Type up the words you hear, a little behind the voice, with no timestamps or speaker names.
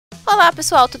Olá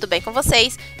pessoal, tudo bem com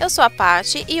vocês? Eu sou a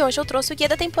Paty e hoje eu trouxe o Guia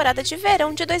da Temporada de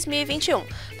Verão de 2021,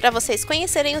 para vocês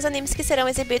conhecerem os animes que serão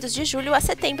exibidos de julho a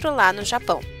setembro lá no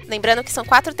Japão. Lembrando que são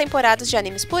 4 temporadas de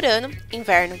animes por ano,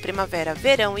 inverno, primavera,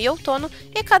 verão e outono,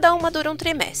 e cada uma dura um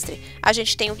trimestre. A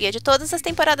gente tem o guia de todas as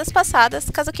temporadas passadas,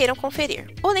 caso queiram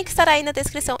conferir. O link estará aí na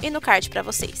descrição e no card para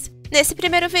vocês. Nesse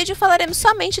primeiro vídeo falaremos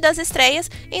somente das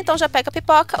estreias, então já pega a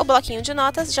pipoca, o bloquinho de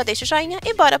notas, já deixa o joinha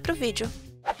e bora pro vídeo.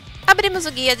 Abrimos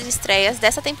o guia de estreias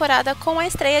dessa temporada com a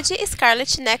estreia de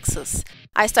SCARLET NEXUS.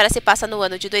 A história se passa no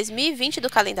ano de 2020 do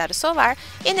calendário solar,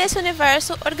 e nesse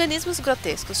universo, organismos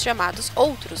grotescos chamados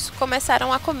Outros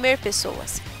começaram a comer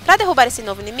pessoas. Para derrubar esse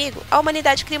novo inimigo, a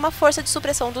humanidade cria uma força de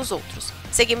supressão dos outros.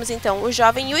 Seguimos então o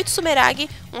jovem Yui Tsumeragi,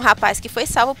 um rapaz que foi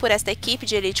salvo por esta equipe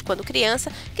de elite quando criança,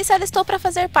 que se alistou para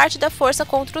fazer parte da força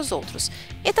contra os outros,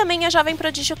 e também a jovem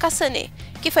prodígio Kasane,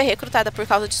 que foi recrutada por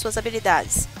causa de suas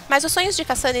habilidades. Mas os sonhos de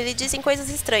Kasane lhe dizem coisas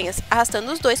estranhas,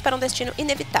 arrastando os dois para um destino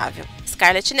inevitável.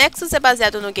 SCARLET NEXUS é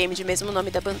baseado no game de mesmo nome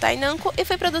da Bandai Namco e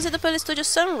foi produzido pelo estúdio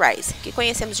Sunrise, que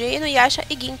conhecemos de Inuyasha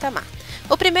e Gintama.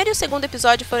 O primeiro e o segundo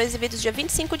episódio foram exibidos dia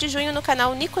 25 de junho no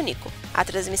canal Nico Nico. A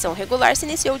transmissão regular se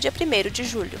iniciou dia 1º de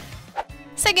julho.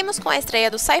 Seguimos com a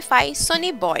estreia do sci-fi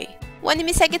SONNY Boy. O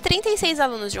anime segue 36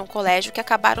 alunos de um colégio que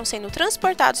acabaram sendo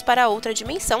transportados para outra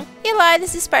dimensão e lá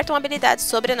eles despertam habilidades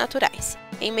sobrenaturais.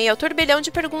 Em meio ao turbilhão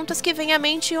de perguntas que vem à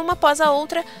mente uma após a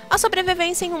outra, a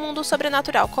sobrevivência em um mundo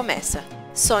sobrenatural começa.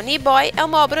 SONNY Boy é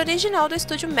uma obra original do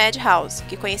estúdio Madhouse,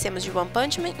 que conhecemos de One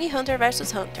Punch Man e Hunter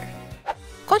vs Hunter.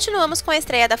 Continuamos com a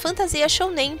estreia da fantasia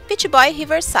shounen Peach Boy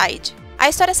RIVERSIDE. A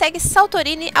história segue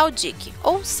Saltorine Aldic,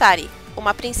 ou Sari,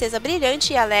 uma princesa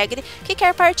brilhante e alegre que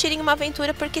quer partir em uma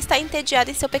aventura porque está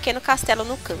entediada em seu pequeno castelo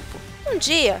no campo. Um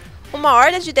dia, uma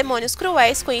horda de demônios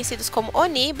cruéis conhecidos como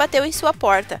Oni bateu em sua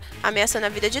porta, ameaçando a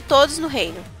vida de todos no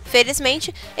reino.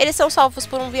 Felizmente, eles são salvos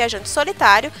por um viajante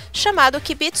solitário chamado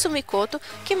Kibitsu Mikoto,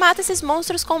 que mata esses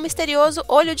monstros com um misterioso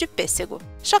olho de pêssego.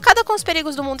 Chocada com os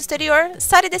perigos do mundo exterior,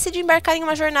 Sari decide embarcar em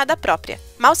uma jornada própria.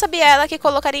 Mal sabia ela que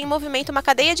colocaria em movimento uma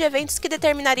cadeia de eventos que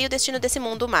determinaria o destino desse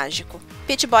mundo mágico.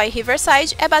 Peach Boy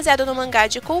RIVERSIDE é baseado no mangá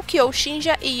de Koukyo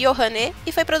Shinja e Yohane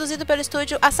e foi produzido pelo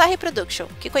estúdio Asahi Production,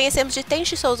 que conhecemos de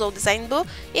Tenchi Souzou Design Blue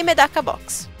e Medaka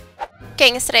Box.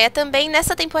 Quem estreia também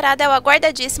nessa temporada é o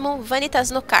aguardadíssimo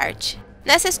VANITAS no CARTE.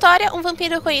 Nessa história, um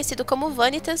vampiro conhecido como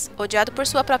Vanitas, odiado por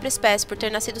sua própria espécie por ter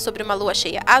nascido sobre uma lua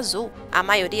cheia azul, a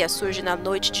maioria surge na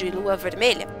noite de lua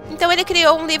vermelha, então ele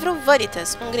criou um livro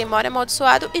Vanitas, um grimório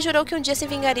amaldiçoado, e jurou que um dia se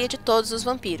vingaria de todos os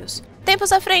vampiros.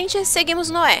 Tempos à frente, seguimos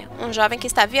Noé, um jovem que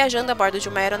está viajando a bordo de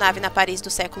uma aeronave na Paris do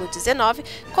século XIX,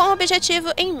 com um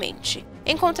objetivo em mente: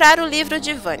 encontrar o livro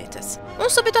de Vanitas. Um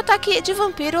súbito ataque de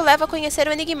vampiro leva a conhecer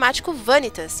o enigmático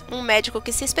Vanitas, um médico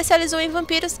que se especializou em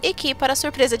vampiros e que, para a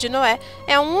surpresa de Noé,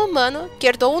 é um humano que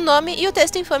herdou o nome e o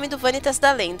texto infame do Vanitas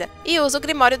da lenda, e usa o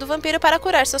grimório do vampiro para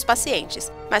curar seus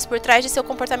pacientes. Mas por trás de seu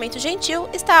comportamento gentil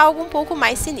está algo um pouco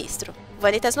mais sinistro.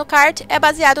 Vanitas no CARTE é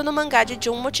baseado no mangá de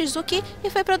Jun Mochizuki e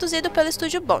foi produzido pelo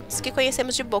estúdio Bones, que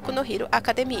conhecemos de Boku no Hero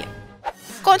Academia.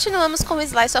 Continuamos com o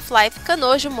Slice of Life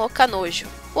KANOJO.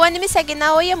 O anime segue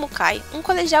Naoya Mukai, um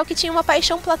colegial que tinha uma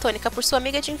paixão platônica por sua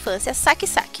amiga de infância Saki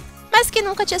Saki, mas que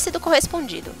nunca tinha sido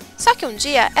correspondido. Só que um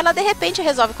dia, ela de repente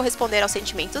resolve corresponder aos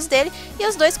sentimentos dele e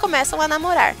os dois começam a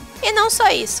namorar. E não só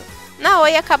isso,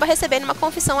 Naoya acaba recebendo uma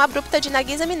confissão abrupta de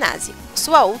Nagisa Minase,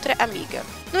 sua outra amiga.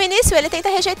 No início, ele tenta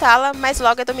rejeitá-la, mas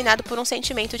logo é dominado por um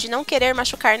sentimento de não querer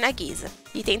machucar Nagisa.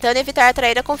 E tentando evitar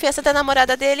atrair a confiança da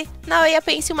namorada dele, Naoya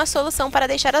pensa em uma solução para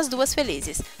deixar as duas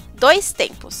felizes: 2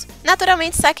 tempos.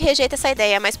 Naturalmente, Saki rejeita essa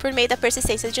ideia, mas por meio da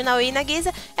persistência de Naoya e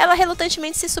Nagisa, ela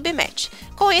relutantemente se submete.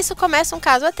 Com isso, começa um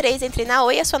caso a 3 entre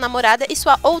Naoya, sua namorada, e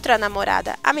sua outra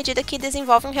namorada, à medida que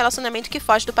desenvolve um relacionamento que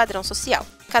foge do padrão social.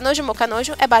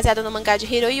 KANOJO é baseado no mangá de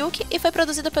Hiroyuki e foi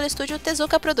produzido pelo estúdio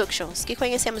Tezuka Productions, que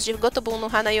conhecemos de Gotobun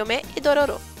no Hanayome e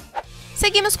Dororo.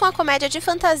 Seguimos com a comédia de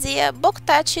fantasia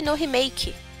BOKUTACHI no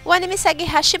Remake. O anime segue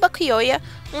Hashiba Kyoya,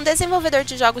 um desenvolvedor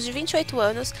de jogos de 28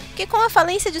 anos, que com a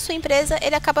falência de sua empresa,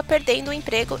 ele acaba perdendo o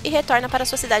emprego e retorna para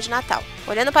sua cidade natal.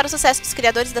 Olhando para o sucesso dos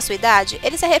criadores da sua idade,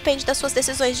 ele se arrepende das suas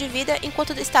decisões de vida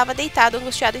enquanto estava deitado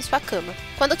angustiado em sua cama.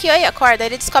 Quando Kyoya acorda,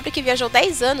 ele descobre que viajou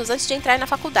 10 anos antes de entrar na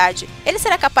faculdade. Ele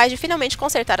será capaz de finalmente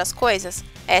consertar as coisas?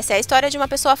 Essa é a história de uma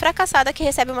pessoa fracassada que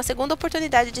recebe uma segunda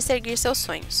oportunidade de seguir seus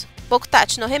sonhos.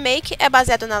 BOKUTACHI no Remake é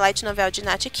baseado na light novel de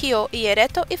Nachi Kyo e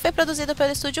Ereto e foi produzido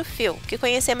pelo estúdio Phil, que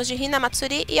conhecemos de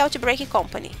Hinamatsuri e Outbreak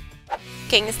Company.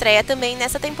 Quem estreia também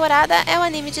nessa temporada é o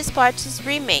anime de esportes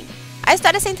Remain. A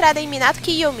história é centrada em Minato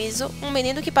Kiyomizu, um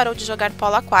menino que parou de jogar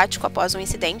polo aquático após um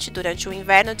incidente durante o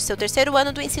inverno de seu terceiro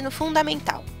ano do ensino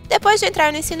fundamental. Depois de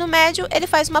entrar no ensino médio, ele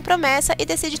faz uma promessa e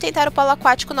decide tentar o polo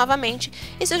aquático novamente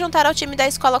e se juntar ao time da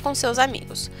escola com seus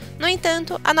amigos. No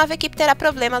entanto, a nova equipe terá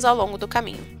problemas ao longo do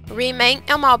caminho. Rayman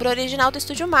é uma obra original do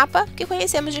estúdio Mappa, que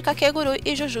conhecemos de Kakegurui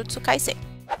e Jujutsu Kaisen.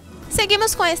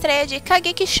 Seguimos com a estreia de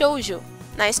Kageki Shoujo.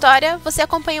 Na história, você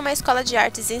acompanha uma escola de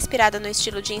artes inspirada no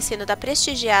estilo de ensino da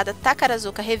prestigiada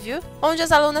Takarazuka Review, onde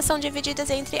as alunas são divididas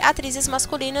entre atrizes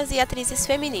masculinas e atrizes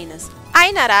femininas. A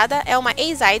Inarada é uma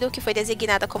ex-idol que foi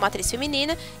designada como atriz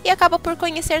feminina e acaba por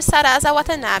conhecer Sarasa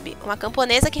Watanabe, uma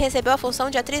camponesa que recebeu a função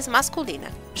de atriz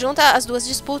masculina. Juntas, as duas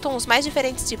disputam os mais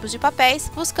diferentes tipos de papéis,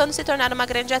 buscando se tornar uma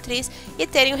grande atriz e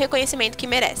terem o reconhecimento que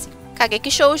merecem.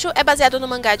 Kageki Shoujo é baseado no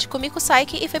mangá de Kumiko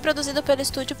Saiki e foi produzido pelo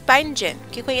estúdio Pine-Gen,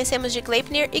 que conhecemos de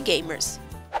Gleipnir e Gamers.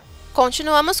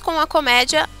 Continuamos com a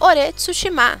comédia Ore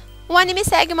Tsushima. O anime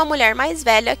segue uma mulher mais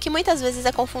velha, que muitas vezes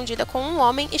é confundida com um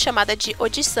homem e chamada de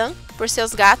Oji-san por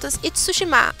seus gatos, e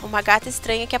Tsushima, uma gata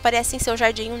estranha que aparece em seu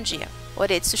jardim um dia.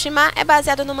 Ore Tsushima é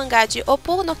baseado no mangá de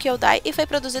Oppu no Kyodai e foi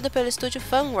produzido pelo estúdio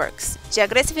Funworks, de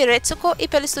Aggressive Retsuko e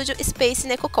pelo estúdio Space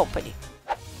Neko Company.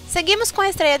 Seguimos com a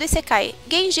estreia do Isekai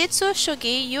Genjitsu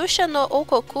Shugi Yusha no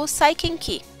Oukoku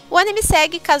Saikenki. O anime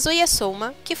segue Kazuya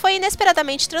Souma, que foi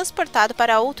inesperadamente transportado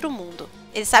para outro mundo.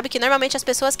 Ele sabe que normalmente as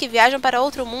pessoas que viajam para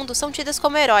outro mundo são tidas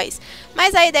como heróis,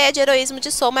 mas a ideia de heroísmo de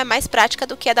Souma é mais prática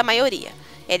do que a da maioria.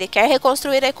 Ele quer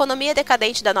reconstruir a economia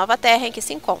decadente da nova terra em que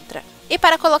se encontra. E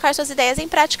para colocar suas ideias em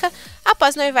prática,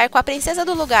 após noivar com a princesa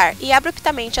do lugar e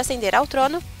abruptamente ascender ao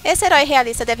trono, esse herói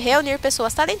realista deve reunir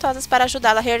pessoas talentosas para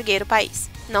ajudá-lo a reerguer o país.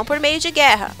 Não por meio de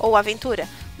guerra ou aventura,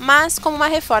 mas como uma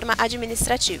reforma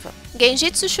administrativa.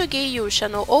 Genjitsu Shugi Yusha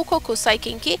no Oukoku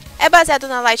Saikenki é baseado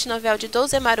na light novel de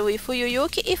Douzemaru e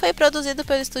Fuyuyuki e foi produzido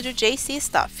pelo estúdio JC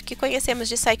Stuff, que conhecemos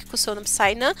de Saiki-Kuso no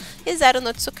Psy-nan e Zero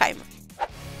no Tsukaima.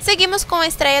 Seguimos com a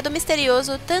estreia do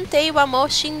misterioso Tantei wa Mo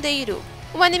Shindeiru.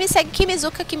 O anime segue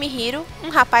Kimizuka Kimihiro, um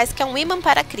rapaz que é um imã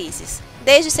para crises.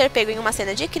 Desde ser pego em uma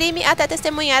cena de crime até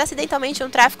testemunhar acidentalmente um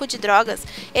tráfico de drogas,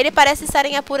 ele parece estar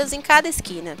em apuros em cada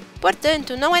esquina.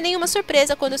 Portanto, não é nenhuma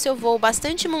surpresa quando seu voo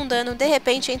bastante mundano de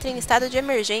repente entra em estado de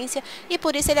emergência e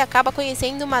por isso ele acaba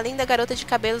conhecendo uma linda garota de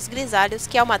cabelos grisalhos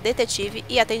que é uma detetive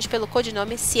e atende pelo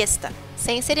codinome Siesta.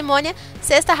 Sem cerimônia,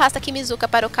 Siesta arrasta Kimizuka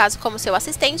para o caso como seu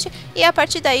assistente e a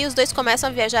partir daí os dois começam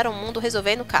a viajar ao mundo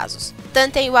resolvendo casos.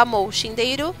 Tantei wa Mou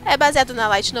Shindeiru é baseado na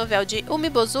light novel de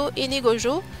Umibozu e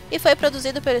Nigoju e foi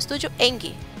produzido pelo estúdio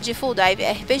Engi, de Full Dive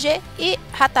RPG e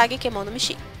Hatage Kemono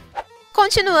Mishi.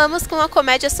 Continuamos com a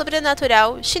comédia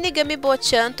sobrenatural Shinigami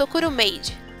Bo-chan Tokuro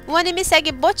Maid. O anime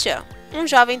segue Bo-chan, um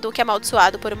jovem duque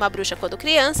amaldiçoado por uma bruxa quando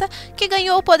criança, que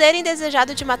ganhou o poder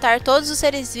indesejado de matar todos os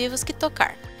seres vivos que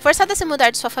tocar. Forçado a se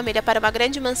mudar de sua família para uma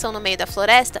grande mansão no meio da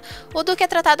floresta, o duque é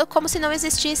tratado como se não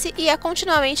existisse e é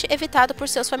continuamente evitado por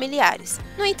seus familiares.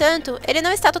 No entanto, ele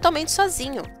não está totalmente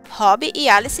sozinho. Robbie e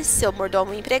Alice, seu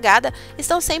mordomo e empregada,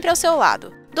 estão sempre ao seu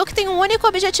lado. Duque tem um único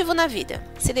objetivo na vida: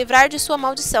 se livrar de sua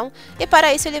maldição, e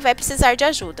para isso ele vai precisar de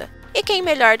ajuda. E quem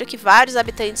melhor do que vários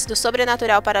habitantes do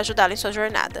sobrenatural para ajudá-lo em sua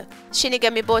jornada?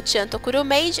 Shinigami Bo-chan Tokuro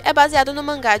Maid é baseado no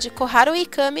mangá de Koharu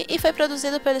Ikami e foi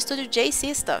produzido pelo estúdio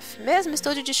JC Stuff, mesmo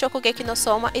estúdio de Shokugeki no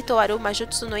Soma e Toaru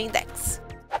Majutsu no Index.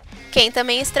 Quem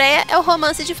também estreia é o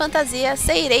romance de fantasia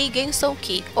Seirei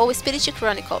Gensouki, ou Spirit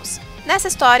Chronicles. Nessa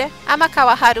história,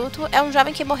 Amakawa Haruto é um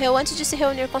jovem que morreu antes de se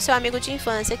reunir com seu amigo de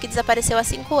infância que desapareceu há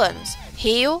 5 anos.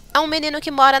 Ryu é um menino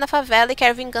que mora na favela e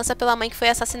quer vingança pela mãe que foi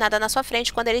assassinada na sua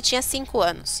frente quando ele tinha 5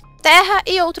 anos. Terra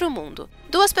e outro mundo.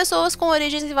 Duas pessoas com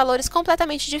origens e valores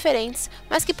completamente diferentes,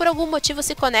 mas que por algum motivo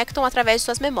se conectam através de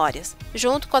suas memórias.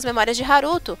 Junto com as memórias de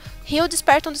Haruto, Ryu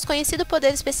desperta um desconhecido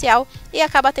poder especial e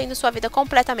acaba tendo sua vida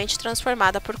completamente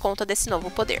transformada por conta desse novo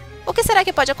poder. O que será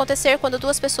que pode acontecer quando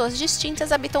duas pessoas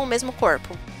distintas habitam o mesmo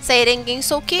corpo? Seiren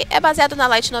Gensouki é baseado na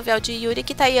light novel de Yuri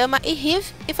Kitayama e Riv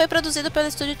e foi produzido pelo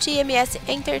estúdio TMS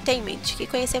Entertainment, que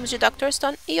conhecemos de Dr.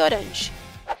 Stone e Orange.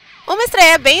 Uma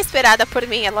estreia bem esperada por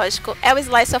mim, é lógico, é o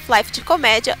Slice of Life de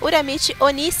comédia Uramichi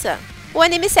ONIISAN. O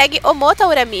anime segue Omota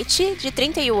Uramichi, de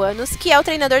 31 anos, que é o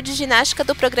treinador de ginástica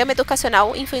do programa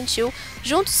educacional infantil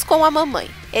juntos com a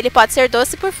mamãe. Ele pode ser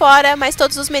doce por fora, mas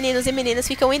todos os meninos e meninas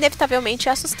ficam inevitavelmente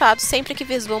assustados sempre que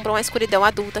vislumbram a escuridão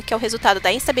adulta, que é o resultado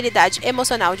da instabilidade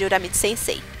emocional de Uramichi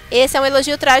Sensei. Esse é um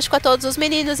elogio trágico a todos os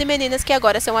meninos e meninas que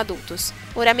agora são adultos.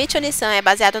 Uramichi ONIISAN é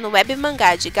baseado no web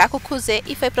mangá de Gakukuze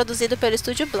e foi produzido pelo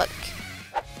estúdio Blank.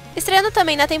 Estreando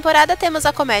também na temporada temos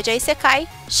a comédia Isekai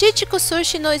Shichiku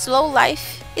Sushi no Slow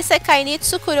Life Isekai ni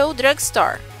Tsukurou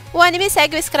Drugstore. O anime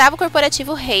segue o escravo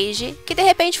corporativo Reiji, que de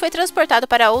repente foi transportado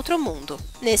para outro mundo.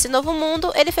 Nesse novo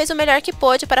mundo, ele fez o melhor que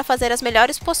pôde para fazer as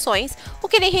melhores poções, o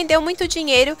que lhe rendeu muito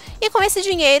dinheiro, e com esse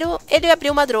dinheiro, ele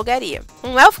abriu uma drogaria.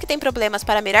 Um elfo que tem problemas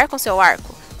para mirar com seu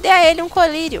arco, dê a ele um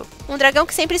colírio. Um dragão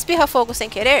que sempre espirra fogo sem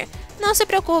querer? Não se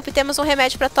preocupe, temos um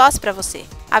remédio para tosse para você.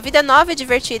 A vida nova,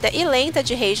 divertida e lenta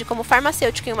de Reiji como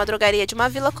farmacêutico em uma drogaria de uma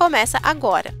vila começa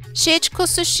agora. Shichiku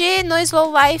Sushi no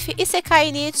Slow Life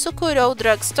Isekai ni Tsukurou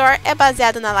Drugstore é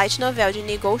baseado na light novel de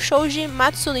Nigou Shouji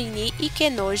Matsuni e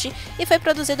Kanoji e foi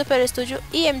produzido pelo estúdio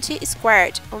EMT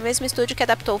Squared, o mesmo estúdio que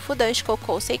adaptou Fudanshi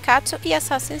Kokou Seikatsu e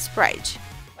Assassin's Pride.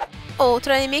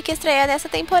 Outro anime que estreia nessa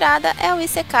temporada é o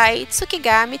Isekai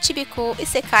Tsukigami Chibiku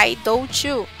Isekai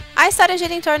Douchu. A história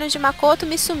gira em torno de Makoto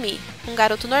Misumi, um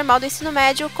garoto normal do ensino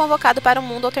médio convocado para um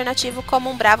mundo alternativo como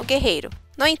um bravo guerreiro.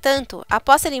 No entanto,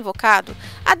 após ser invocado,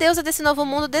 a deusa desse novo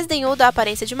mundo desdenhou da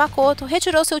aparência de Makoto,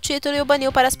 retirou seu título e o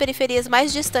baniu para as periferias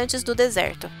mais distantes do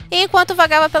deserto. E enquanto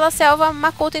vagava pela selva,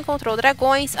 Makoto encontrou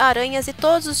dragões, aranhas e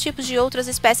todos os tipos de outras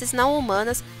espécies não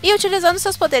humanas, e utilizando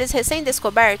seus poderes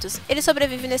recém-descobertos, ele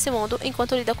sobrevive nesse mundo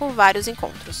enquanto lida com vários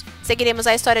encontros. Seguiremos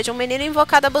a história de um menino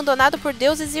invocado abandonado por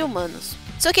deuses e humanos.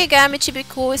 Tsukigami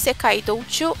Chibiku Isekai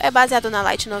Douchu é baseado na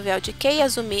light novel de Kei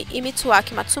Azumi e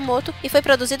Mitsuaki Matsumoto e foi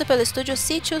produzido pelo estúdio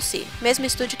C2C, mesmo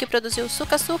estúdio que produziu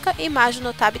Suka Suka e Maju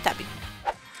no Tabi Tabi.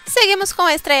 Seguimos com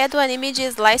a estreia do anime de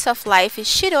Slice of Life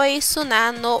Shiroi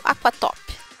Suna no Aquatop.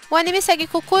 O anime segue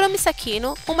Kokuro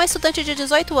Misakino, uma estudante de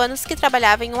 18 anos que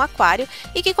trabalhava em um aquário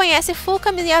e que conhece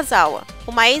Fuka Miyazawa,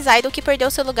 uma ex-idol que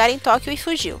perdeu seu lugar em Tóquio e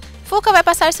fugiu. Fuka vai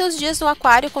passar seus dias no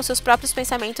aquário com seus próprios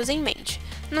pensamentos em mente.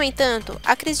 No entanto,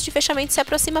 a crise de fechamento se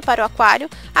aproxima para o aquário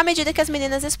à medida que as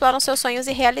meninas exploram seus sonhos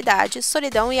e realidades,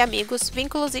 solidão e amigos,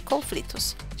 vínculos e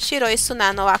conflitos. Shiroi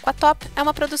Suna no Aquatop é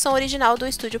uma produção original do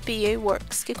estúdio PA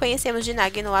Works, que conhecemos de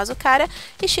Nagi no Azukara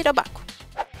e Shirobako.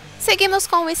 Seguimos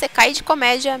com o isekai de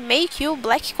comédia Make-You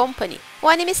Black Company. O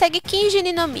anime segue Kinji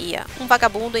Ninomiya, um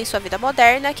vagabundo em sua vida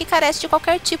moderna que carece de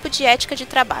qualquer tipo de ética de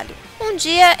trabalho. Um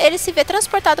dia, ele se vê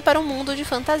transportado para um mundo de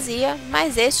fantasia,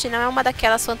 mas este não é uma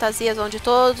daquelas fantasias onde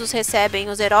todos recebem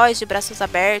os heróis de braços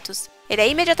abertos. Ele é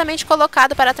imediatamente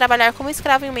colocado para trabalhar como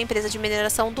escravo em uma empresa de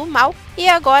mineração do mal, e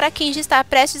agora Kinji está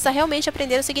prestes a realmente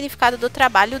aprender o significado do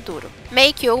trabalho duro.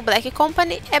 Make-You Black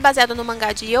Company é baseado no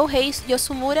mangá de Yohei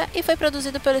Yosumura e foi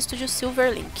produzido pelo estúdio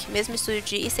Silverlink, mesmo estúdio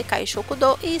de Isekai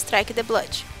Shokudo e Strike the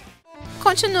Blood.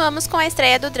 Continuamos com a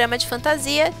estreia do drama de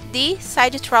fantasia The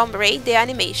Side Traum Ray The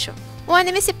Animation. O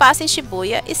anime se passa em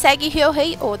Shibuya e segue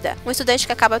Ryohei Oda, um estudante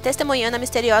que acaba testemunhando a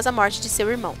misteriosa morte de seu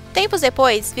irmão. Tempos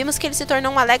depois, vimos que ele se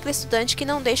tornou um alegre estudante que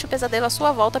não deixa o pesadelo à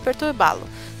sua volta perturbá-lo.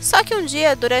 Só que um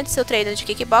dia, durante seu treino de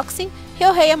kickboxing,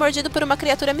 Ryohei é mordido por uma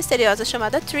criatura misteriosa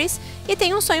chamada Tris e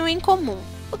tem um sonho em comum.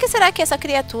 O que será que essa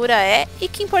criatura é e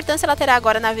que importância ela terá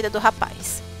agora na vida do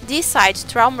rapaz? The Side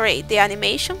Traum Ray The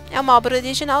Animation é uma obra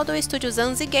original do estúdio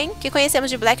Zanzigen, que conhecemos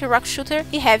de Black Rock Shooter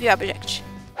e Heavy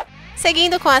Object.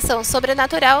 Seguindo com a ação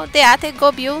sobrenatural, Deate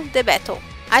Gobiu The Battle.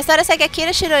 A história segue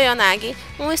Akira Shiroyonagi,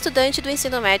 um estudante do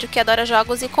ensino médio que adora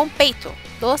jogos e konpeito,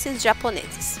 doces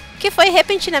japoneses, que foi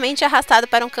repentinamente arrastado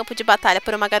para um campo de batalha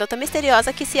por uma garota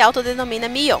misteriosa que se autodenomina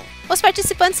Mion. Os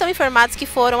participantes são informados que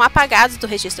foram apagados do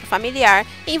registro familiar,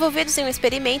 envolvidos em um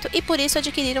experimento e por isso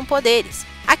adquiriram poderes.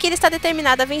 Akira está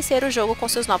determinado a vencer o jogo com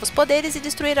seus novos poderes e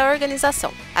destruir a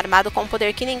organização. Armado com um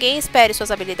poder que ninguém espera e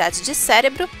suas habilidades de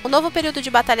cérebro, o novo período de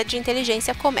batalha de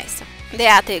inteligência começa.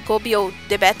 Deate Gobiou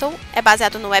The Battle é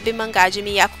baseado no web mangá de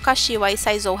Miyako Kashiwa e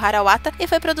Saizou Harawata e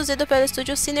foi produzido pelo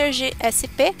estúdio Synergy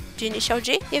SP, de Initial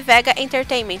D, e Vega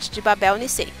Entertainment, de Babel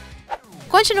Nisei.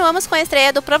 Continuamos com a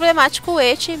estreia do problemático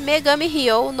ecchi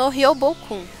MEGAMI-RYOU no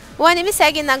RYOUBO-KUN. O anime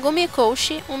segue Nagumi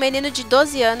Koushi, um menino de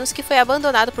 12 anos que foi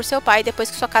abandonado por seu pai depois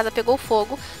que sua casa pegou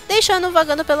fogo, deixando-o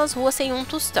vagando pelas ruas sem um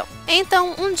tostão.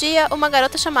 Então, um dia, uma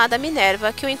garota chamada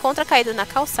Minerva, que o encontra caído na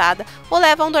calçada, o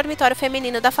leva a um dormitório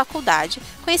feminino da faculdade,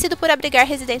 conhecido por abrigar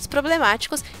residentes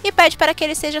problemáticos, e pede para que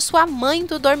ele seja sua mãe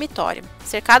do dormitório.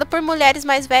 Cercado por mulheres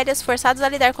mais velhas forçadas a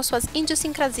lidar com suas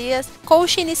idiosincrasias,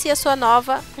 Koushi inicia sua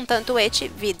nova, um tanto ecchi,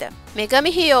 vida.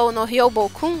 MEGAMI-RYOU no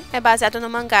RYOUBO-KUN é baseado no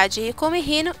mangá de Ikumi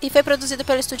Hino e foi produzido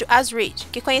pelo estúdio Asread,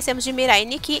 que conhecemos de Mirai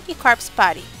Nikki e Corpse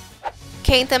Party.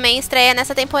 Quem também estreia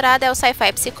nessa temporada é o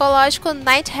sci-fi psicológico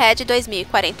Nighthead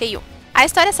 2041. A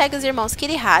história segue os irmãos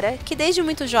Kirihara, que desde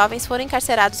muito jovens foram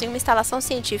encarcerados em uma instalação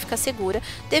científica segura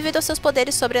devido aos seus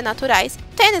poderes sobrenaturais,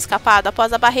 tendo escapado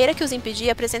após a barreira que os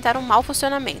impedia apresentar um mau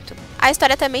funcionamento. A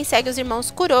história também segue os irmãos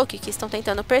Kuroki, que estão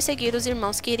tentando perseguir os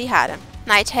irmãos Kirihara.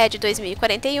 Nighthead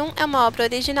 2041 é uma obra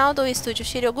original do estúdio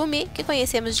Shirogumi, que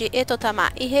conhecemos de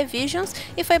Etotama e Revisions,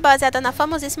 e foi baseada na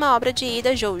famosíssima obra de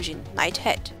Ida Joujin,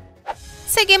 Nighthead.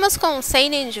 Seguimos com o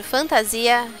seinen de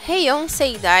fantasia Heion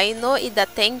Seidai no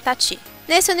Idaten Tachi.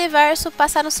 Nesse universo,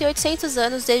 passaram-se 800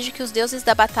 anos desde que os deuses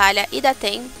da batalha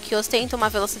Idaten, que ostentam uma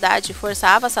velocidade e força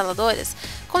avassaladoras,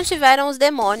 contiveram os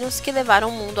demônios que levaram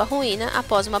o mundo à ruína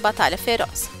após uma batalha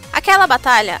feroz. Aquela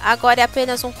batalha agora é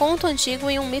apenas um conto antigo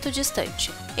e um mito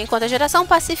distante. Enquanto a geração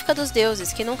pacífica dos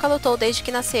deuses, que nunca lutou desde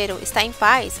que nasceram, está em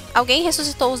paz, alguém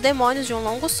ressuscitou os demônios de um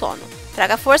longo sono.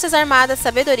 Traga forças armadas,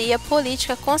 sabedoria,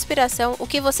 política, conspiração, o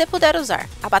que você puder usar.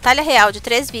 A batalha real de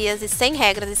 3 vias e sem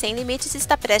regras e sem limites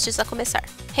está prestes a começar.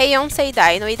 Heion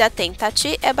Seidai no Idaten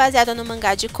Tachi é baseado no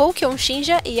mangá de Koukyou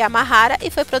Shinja e Yamahara e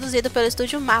foi produzido pelo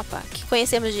estúdio MAPPA, que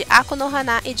conhecemos de Aku no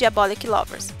Hana e Diabolic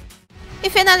Lovers. E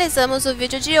finalizamos o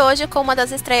vídeo de hoje com uma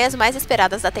das estreias mais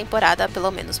esperadas da temporada, pelo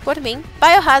menos por mim,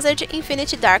 Biohazard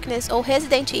Infinite Darkness ou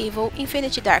Resident Evil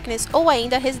Infinite Darkness ou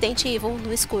ainda Resident Evil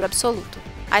no escuro absoluto.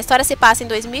 A história se passa em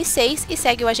 2006 e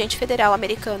segue o agente federal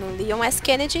americano Leon S.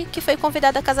 Kennedy, que foi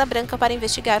convidado à Casa Branca para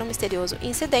investigar um misterioso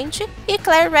incidente, e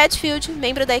Claire Redfield,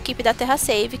 membro da equipe da Terra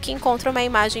Save, que encontra uma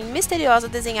imagem misteriosa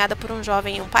desenhada por um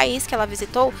jovem em um país que ela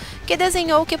visitou, que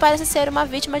desenhou o que parece ser uma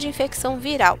vítima de infecção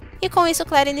viral. E com isso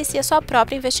Claire inicia sua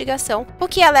própria investigação, o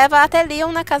que a leva até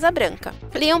Leon na Casa Branca.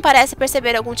 Leon parece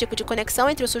perceber algum tipo de conexão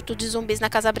entre o surto de zumbis na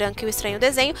Casa Branca e o estranho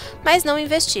desenho, mas não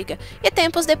investiga. E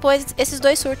tempos depois, esses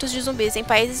dois surtos de zumbis em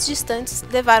países distantes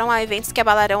levaram a eventos que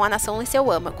abalarão a nação em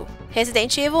seu âmago.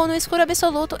 Resident Evil no escuro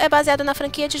absoluto é baseado na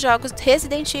franquia de jogos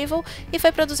Resident Evil e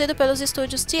foi produzido pelos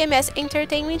estúdios TMS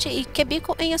Entertainment e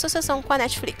Quebico em associação com a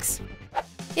Netflix.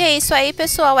 E é isso aí,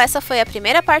 pessoal, essa foi a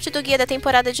primeira parte do Guia da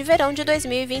Temporada de Verão de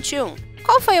 2021.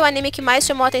 Qual foi o anime que mais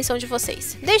chamou a atenção de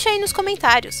vocês? Deixa aí nos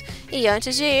comentários. E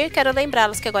antes de ir, quero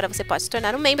lembrá-los que agora você pode se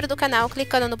tornar um membro do canal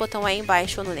clicando no botão aí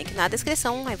embaixo ou no link na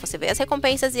descrição, aí você vê as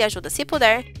recompensas e ajuda se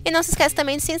puder. E não se esquece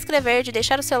também de se inscrever, de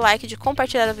deixar o seu like, de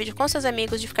compartilhar o vídeo com seus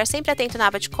amigos, de ficar sempre atento na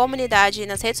aba de comunidade e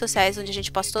nas redes sociais onde a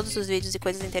gente posta todos os vídeos e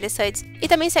coisas interessantes. E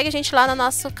também segue a gente lá no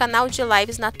nosso canal de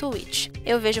lives na Twitch.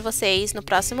 Eu vejo vocês no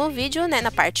próximo vídeo, né,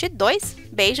 na parte 2.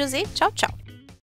 Beijos e tchau, tchau!